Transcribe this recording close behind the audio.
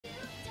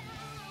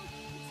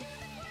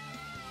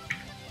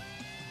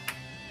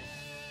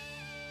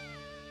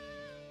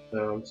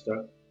No, I'm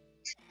stuck.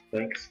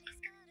 Thanks.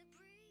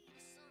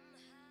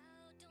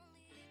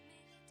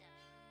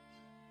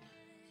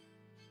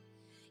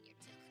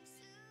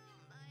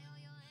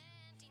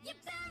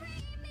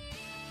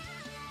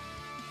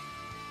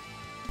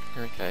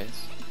 Here it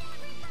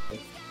goes.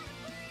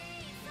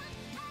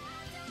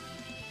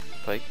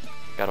 Plague.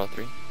 Got all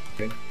three.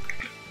 Okay.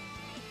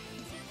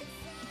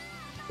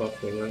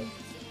 Fuck me,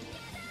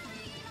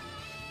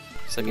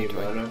 Sleeping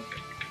toy. mana.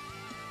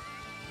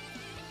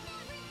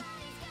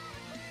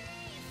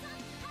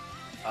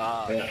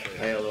 Ah, I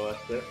shit.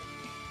 lost it.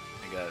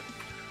 I got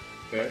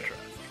Fair.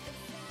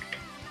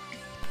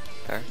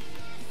 Fair.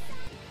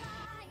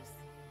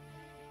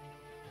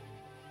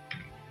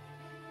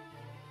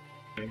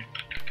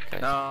 Okay.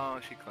 No,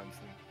 she cleansed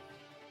him.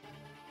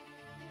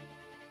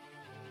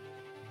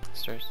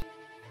 Stairs.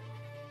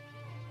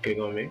 Okay,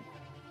 go on me.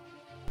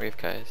 We have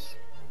Kai's.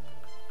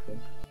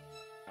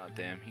 Oh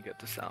damn, he got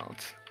the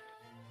silence.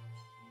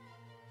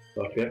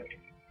 Fuck it.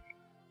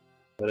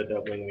 Let it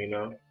doubling me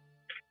now.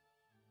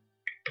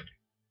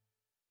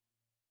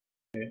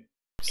 Okay.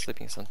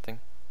 Sleeping something.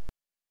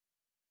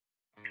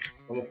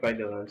 I'm gonna fight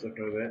the Lancer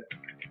for a bit.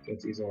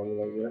 Since he's on a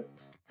little bit.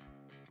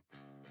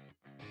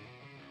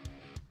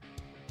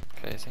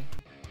 Okay, is he?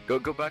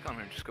 Go back on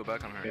her, just go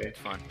back on her. Okay. It's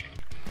fine.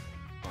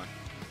 Fine.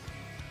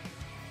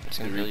 I'm just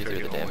gonna heal you through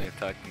the only damage.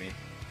 attacked me.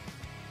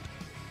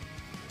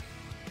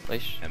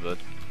 Leash. And but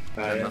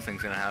Yeah.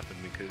 nothing's gonna happen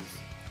because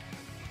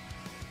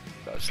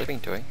Sleeping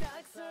toy.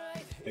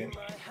 Okay.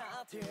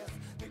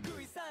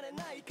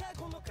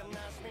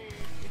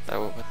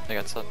 Oh, I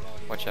got some.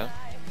 Watch out.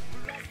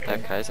 I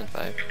have Kai's in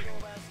 5.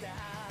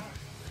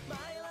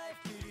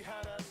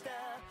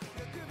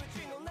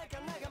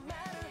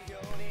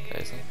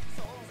 Kai's in.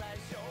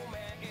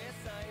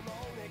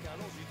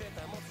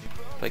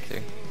 Plague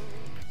 3.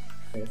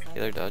 Okay.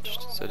 Healer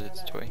dodged, so did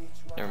its toy.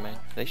 Never mind.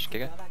 Leash,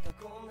 Giga.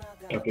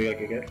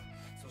 Okay.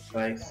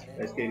 Nice.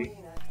 Nice, Katie.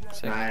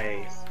 Sick.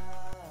 Nice.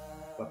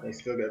 Fuck, I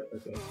still got.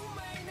 Okay.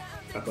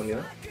 Back on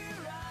you.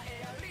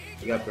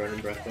 You got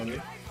burning breath on me.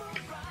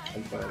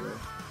 I'm fine now.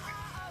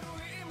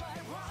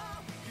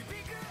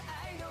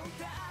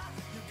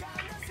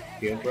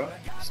 You bro?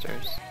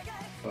 Stairs.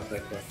 Fuck, I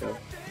fucked up.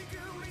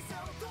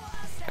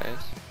 Kai's.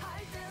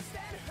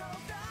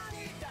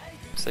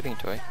 Sleeping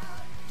toy.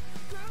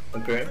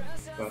 Okay.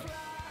 Fuck.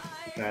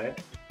 Got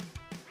it.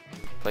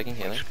 Plaguing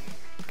healer.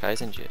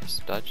 Kai's in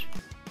J's. Dodge.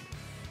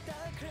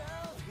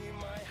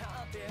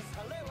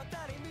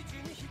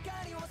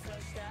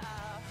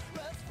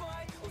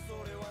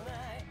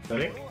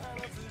 Stunning?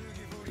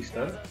 He's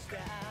stunned?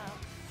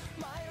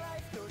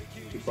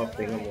 Keep up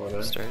thing on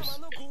water. Stairs.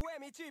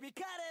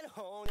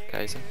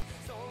 Kai's in.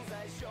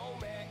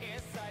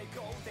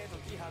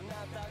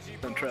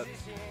 I'm trapped.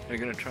 They're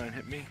gonna try and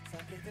hit me.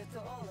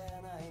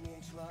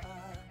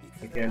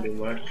 I can't do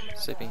much.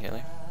 Sleeping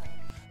healer.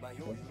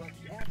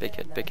 Big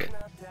hit, big hit.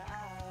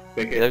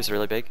 Pick it. Healer's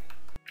really big.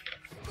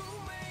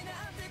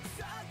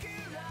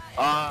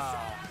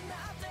 Ah!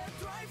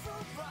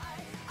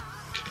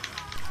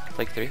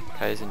 Plague 3.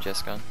 Kai's in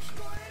Jess gone.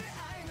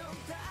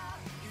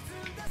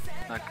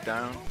 Knocked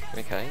down.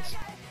 Three Kai's.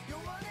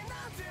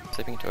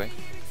 Sleeping toy.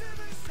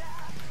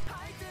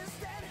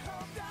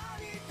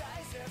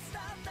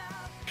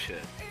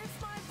 Shit.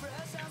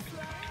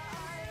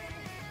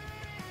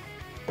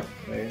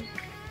 Nice.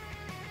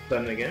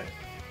 Stun again.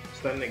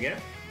 Stun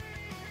again.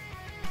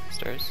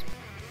 Stairs.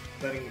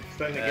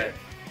 Stun again.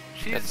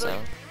 She's That's like,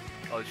 sound.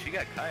 oh, she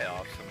got Kai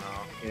off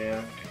somehow.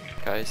 Yeah.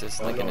 Kai's is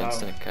I like don't an know how.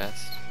 instant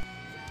cast.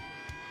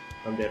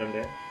 I'm dead.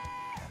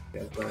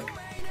 Yeah, I'm fine.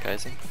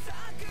 Kai's in.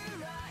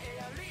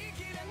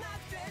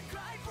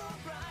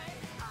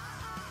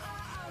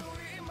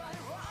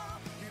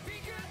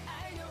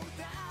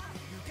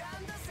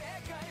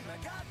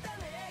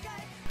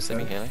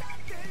 Sleeping healer.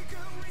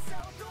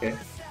 Okay.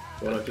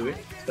 1 or 2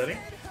 Stunning.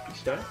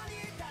 Stun.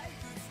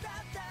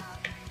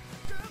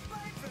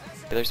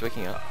 Healer's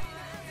waking up.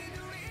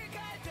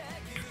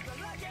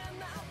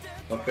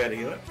 Not fair to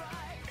healer.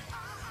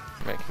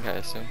 I'm wrecking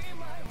Kai's soon.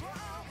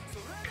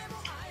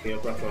 Okay,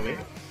 up on me.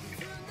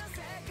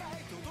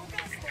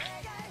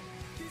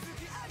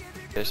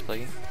 There's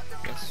plaguing.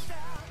 Yes.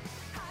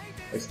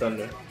 I stunned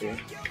her. Okay.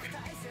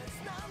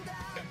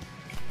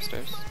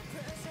 Stairs.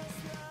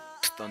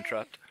 Stun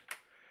trapped.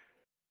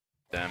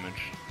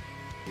 Damage.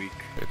 Weak.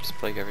 Oops,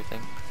 plague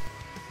everything.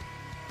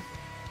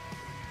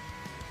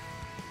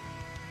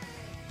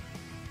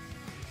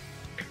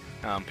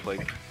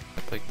 Plague.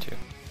 I plague 2.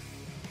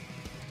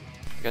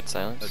 I got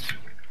silence. That's-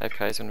 I have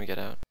Kai's when we get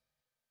out.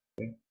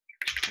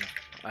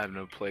 I have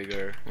no plague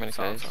or How many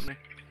silence Kais? on me.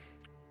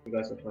 You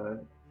guys are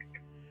fine.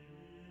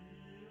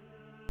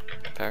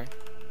 Power.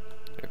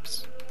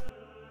 Oops.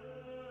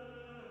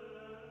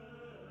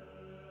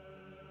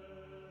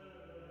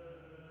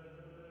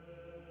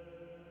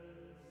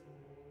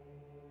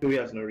 Two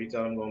has no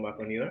retail. I'm going back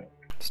on healer.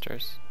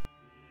 Stairs.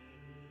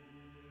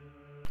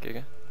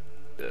 Giga.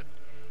 Yeah.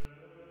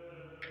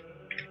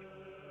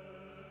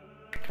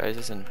 Kai's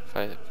is in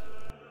 5.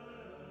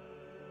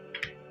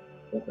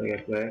 Don't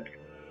forget back.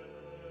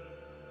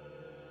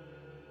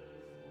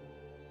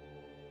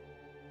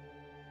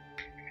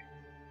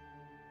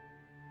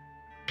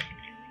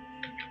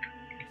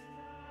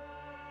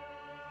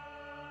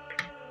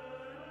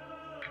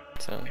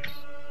 Sounds.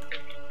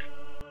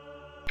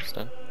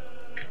 Stun.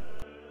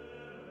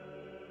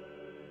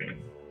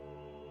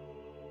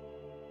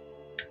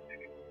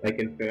 I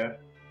can fair.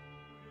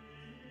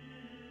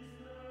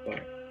 Oh,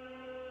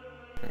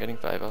 I'm getting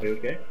 5 off. are you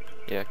okay?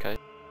 Yeah, Kai.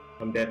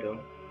 I'm dead though.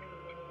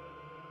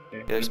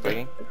 Okay. Healer's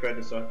plaguing. I tried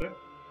to soccer.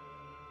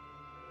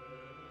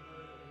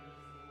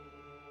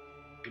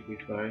 Should be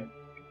fine.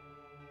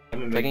 I'm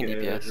gonna make Taking it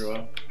a DPS.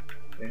 draw.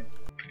 Okay.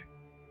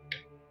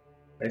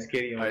 Nice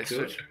KD on Alright, two.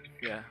 switch.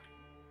 Yeah.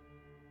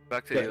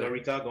 Back to There's no healer.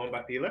 retard going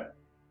back to healer.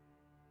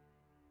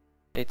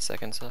 8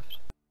 seconds left.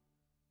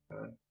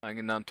 I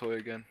can down toy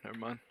again. Never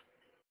mind.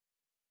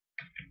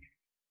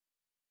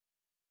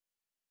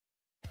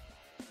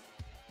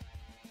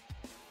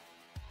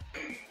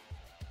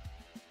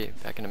 Okay,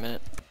 back in a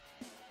minute.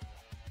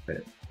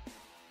 Okay.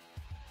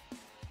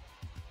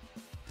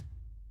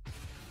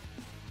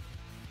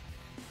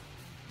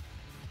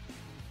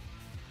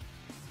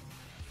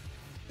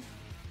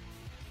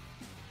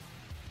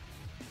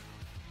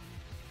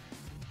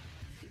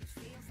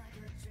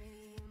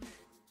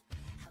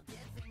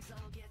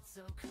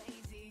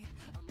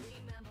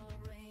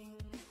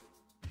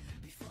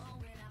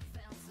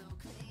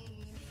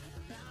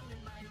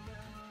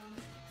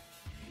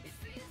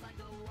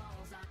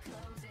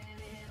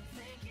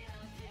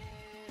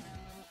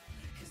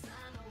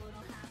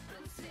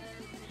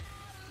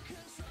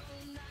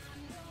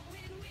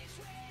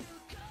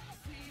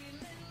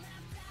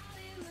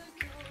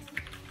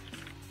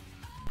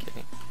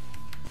 Okay.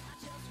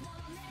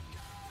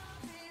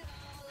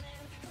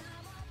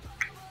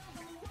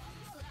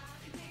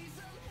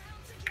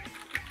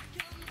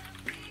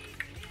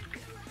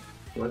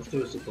 Once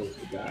two is supposed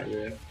to die,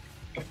 yeah.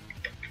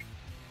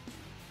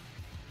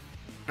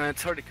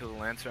 It's hard to kill the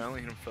Lancer. I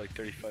only hit him for like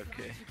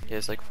 35k. He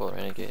has like full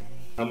renegade.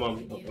 I'm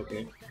on.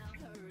 Okay.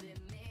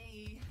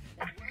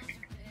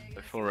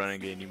 By full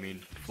renegade, you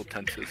mean full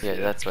tenses? Yeah,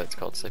 that's why it's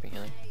called sleeping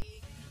healing.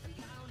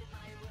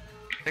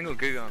 Single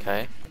gig on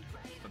Okay.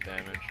 no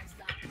damage.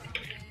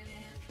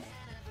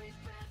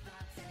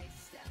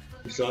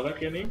 You saw that,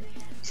 Kenny?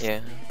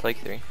 Yeah, plague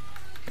 3.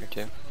 Or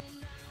 2.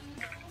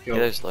 Yo,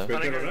 Healer's low.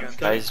 break it Running around. again.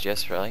 Kai's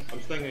just rally.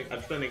 I'm stunning.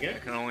 I'm stunning I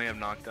again. can only have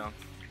knockdown.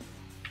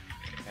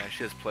 Yeah,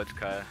 she has pledge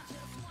Kaya.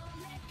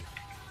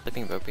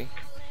 Sleeping Bopey.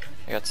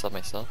 I got sub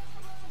myself.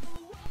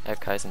 I have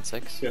Kai's in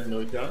 6. She has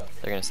no retard.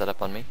 They're gonna set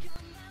up on me.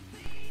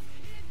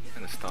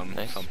 And a stun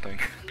Nice. something.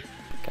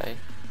 Kai.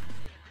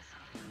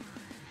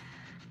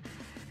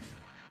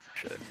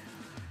 Shit.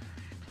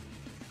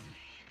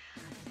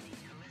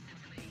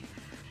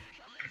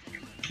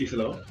 She's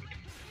low.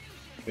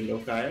 With no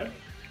Kaya.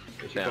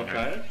 She Down got her.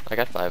 Kaya. I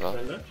got 5 off.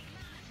 Thunder.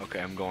 Okay,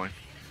 I'm going.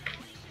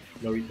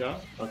 No retard.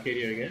 I'll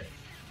KD her again.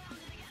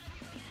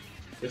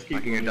 Just keep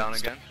Knocking her going. down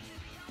again.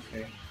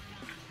 Okay.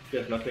 She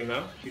has nothing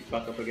now. She's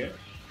back up again.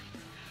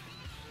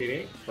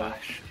 KD.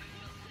 Flash.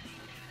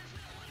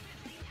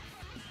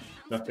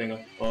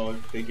 Nothing. Oh,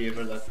 they gave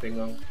her that thing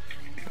on.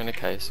 I'm gonna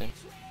Kai soon.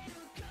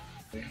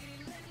 Okay.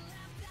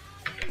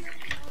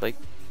 Plague.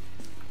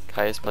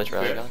 Kai's pledge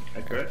rally Good. on.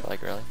 I crit.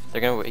 Flag rally. They're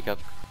gonna wake up.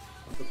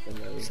 I'll put them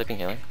there. Sleeping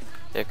healing.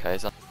 They have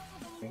Kai's on.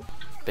 Okay.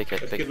 Big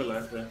hit, Let's big give the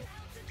lance there.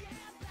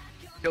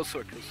 Kill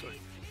Sork, kill Sork.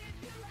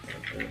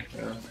 Okay.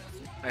 Yeah.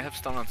 I have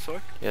stun on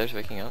Sork. Yeah, they're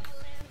waking up.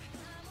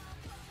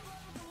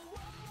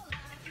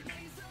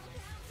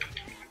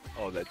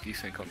 Oh, that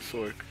desync on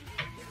Sork.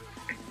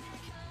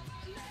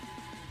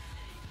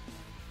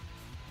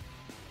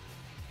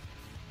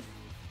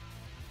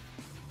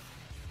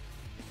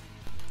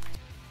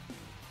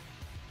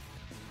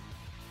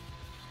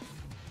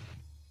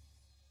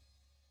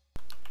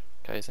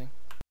 Kaising.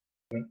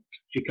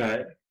 She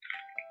Kaya.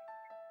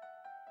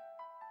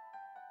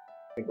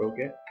 I broke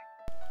it.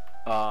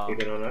 You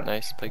get on that?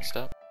 Nice, plague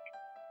stop.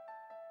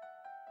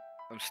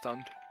 I'm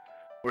stunned.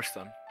 We're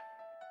stunned.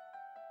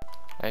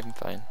 I'm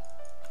fine.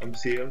 I'm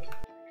sealed.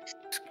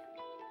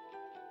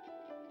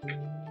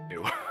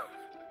 Ew.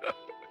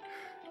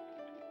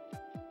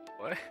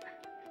 What?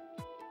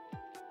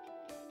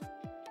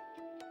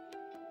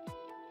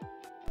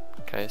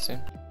 Kai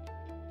soon.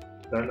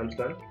 Done. I'm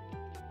stunned.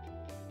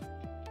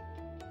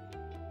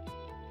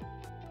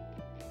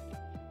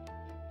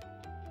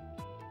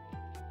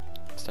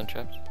 Stun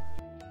trapped.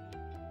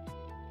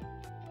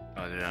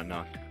 Oh, they're not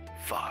knocked.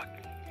 Fuck.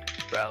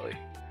 Rally.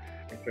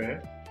 Okay.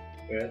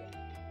 Good.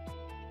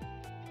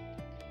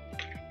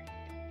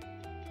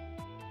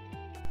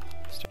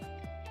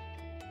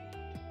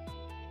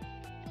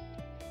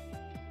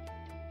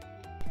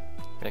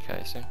 Gonna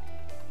Kai soon.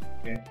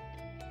 Okay.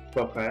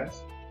 12 Kayas.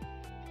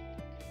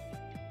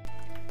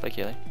 Plague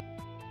healing.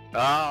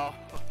 Oh!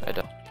 I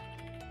don't.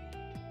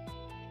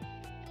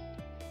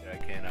 Yeah, I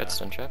can't. Got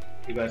stun trap.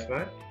 You guys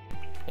fine?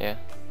 Yeah.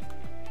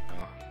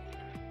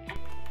 No.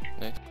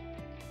 Nice.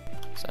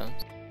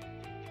 Sounds.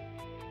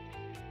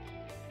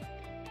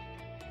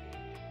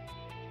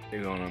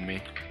 They're going on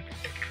me.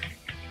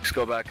 Just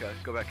go back,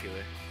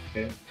 healer.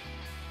 Okay.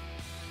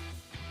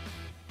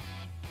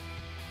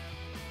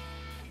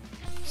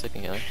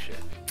 Sleeping healing. Shit.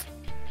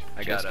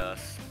 I got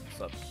us.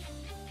 What's up?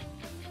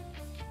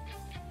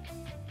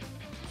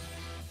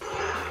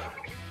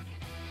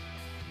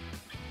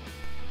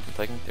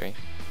 Flagging 3.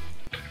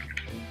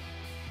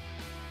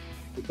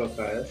 Keep up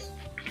fast.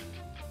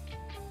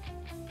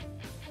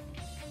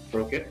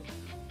 Broke it.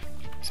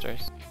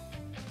 Stars.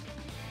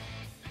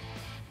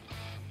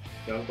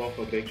 Don't go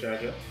for big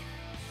charger.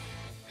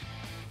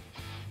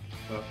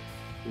 Oh,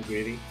 too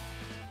greedy.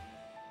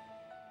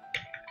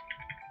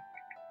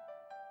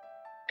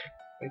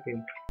 I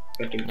can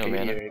No kill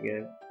mana. here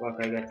again.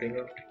 Fuck, I got thing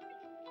up.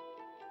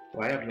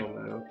 Oh, I have no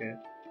mana, okay.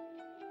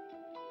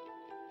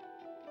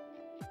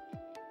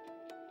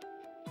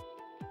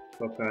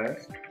 Fuck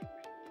guys.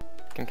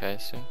 Can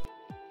Kai's soon.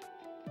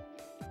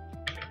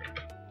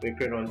 Big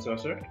crit on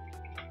saucer.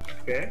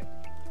 Okay.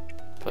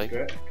 Plague.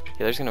 Crit.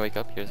 Healer's gonna wake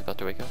up. Healer's about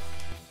to wake up.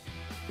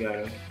 Got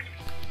him.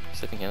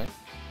 Sleeping healer.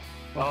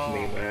 Fuck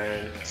me,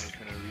 man. Yeah, he's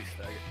gonna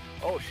restag it.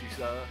 Oh, she's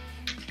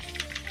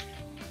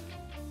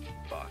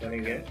fuck. Can I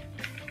get?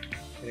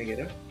 Can I get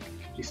her?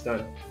 She's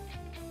stunned.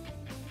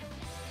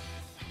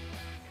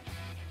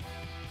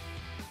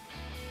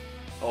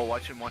 Oh,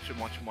 watch him.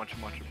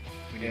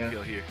 We need to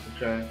heal here. I'm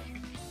trying.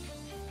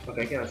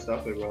 Okay, I can't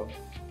stop it, bro.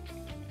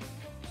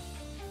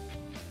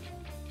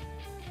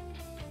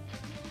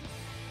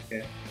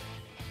 Okay.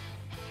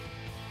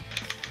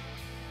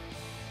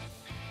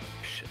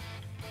 Shit.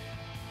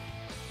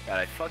 God,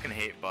 I fucking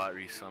hate bot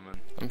resummon.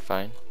 I'm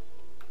fine.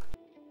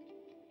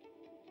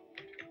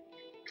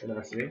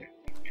 Tenacity.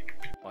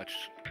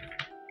 Watch.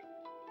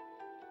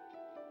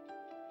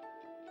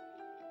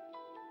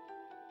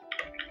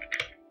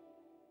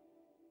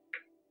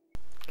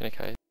 Can I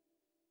Kai?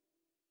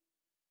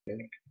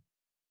 Okay.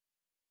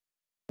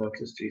 Fox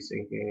is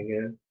G-syncing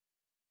again.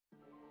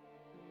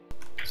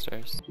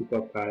 Stars. Keep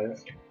up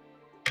Kai's.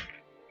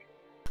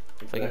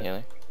 Flagging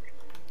healer.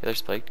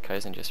 Healer's plagued.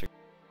 Kai's in Jester.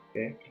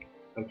 Okay.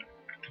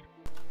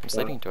 I'm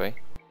sleeping toy.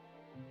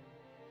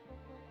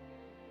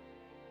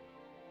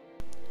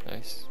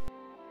 Nice.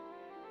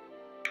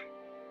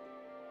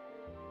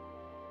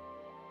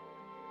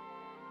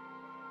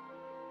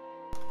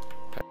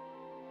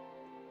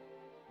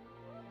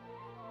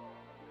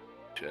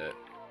 Shit.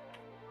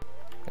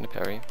 Gonna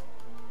parry.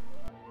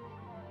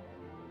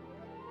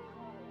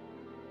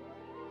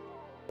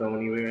 Don't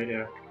anywhere right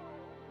there.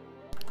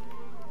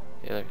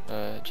 Healer.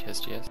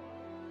 GS.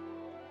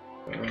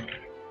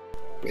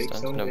 Break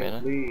Stuns, something, no mana.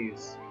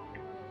 please.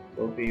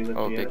 Both of you with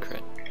Oh, GS. big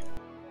crit.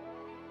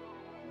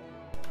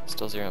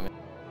 Still 0 mana.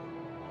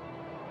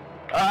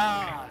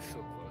 Ah, so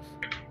close.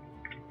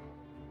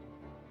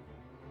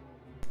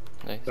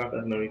 Nice. Stop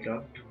that, no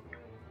recall.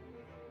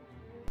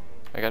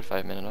 I got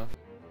 5 minutes off.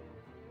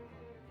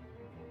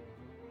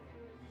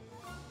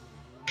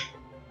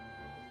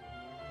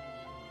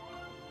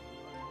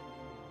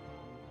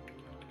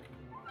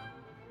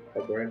 I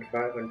burned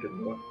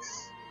 500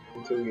 bucks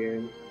in 2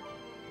 games.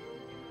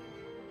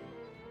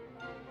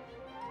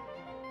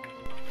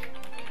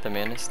 The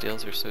mana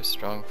steals are so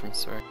strong from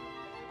sword.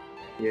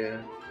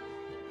 Yeah.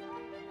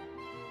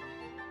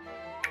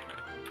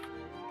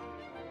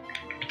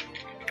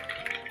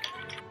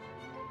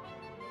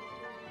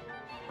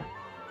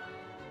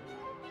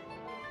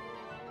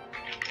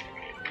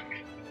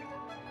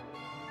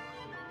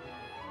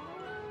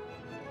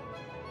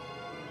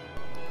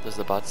 Does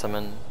the bot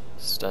summon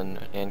stun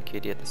and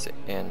KD at the same,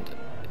 and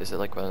is it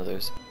like one of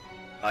those?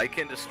 I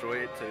can destroy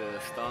it to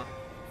stun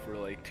for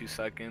like 2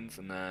 seconds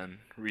and then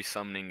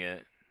resummoning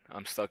it.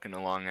 I'm stuck in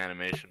a long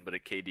animation, but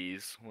it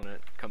KDs when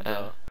it comes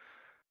out.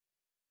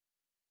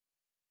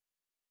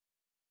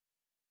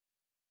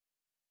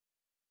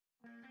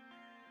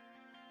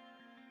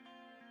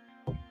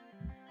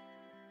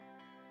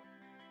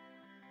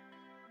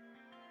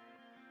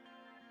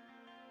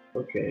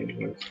 Okay,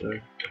 let's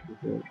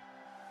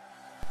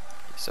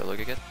Solo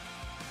again.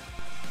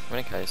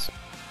 Running Kai's.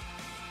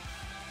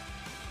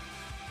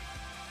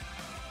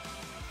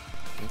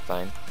 I'm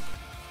fine.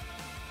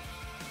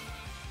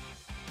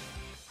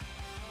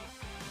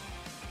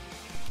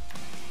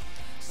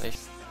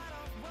 Nice.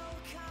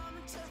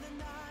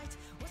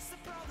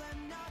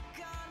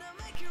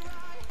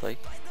 Plague.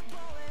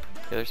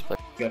 Healer's plague.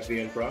 got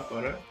the end proc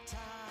on her.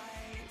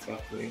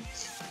 Fuck me.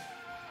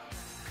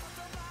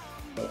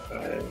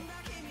 Okay.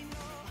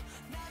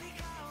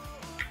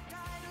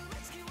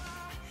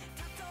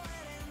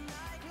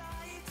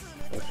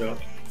 Watch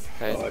out.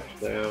 Kai's. Dodge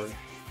down.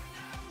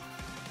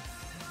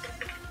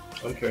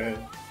 I'm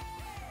trying.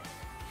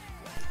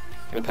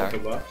 Gonna power.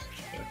 Box.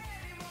 Yeah.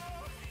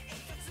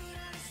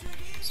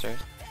 Stars.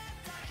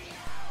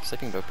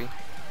 Sleeping Bopey.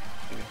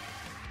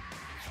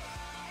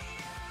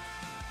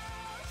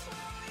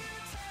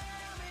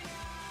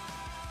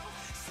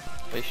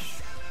 Leash.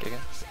 Giga.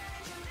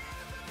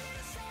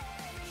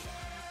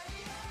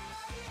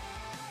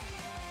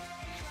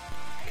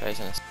 Kai's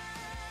in a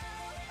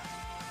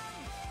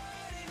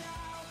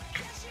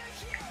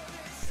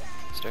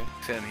Star.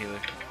 Sam healer.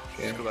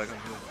 Yeah. Just go back on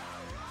healer.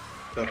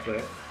 Tough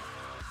there.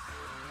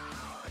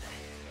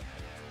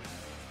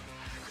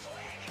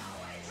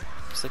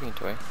 Sleeping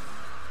Toy.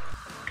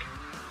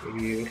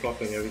 You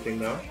fucking everything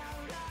now?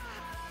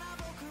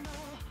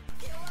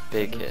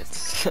 Big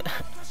hits.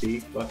 C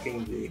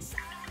fucking G.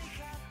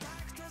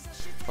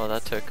 Well,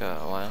 that took a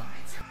while.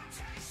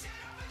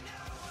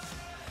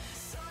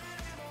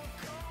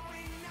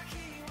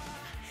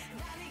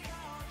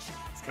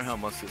 Or how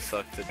must it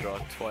suck to draw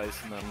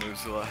twice and then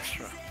lose the last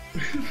round?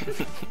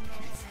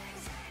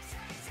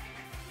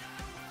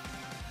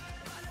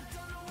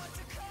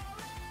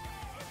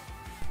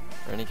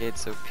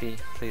 Renegade's OP,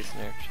 please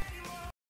nerf.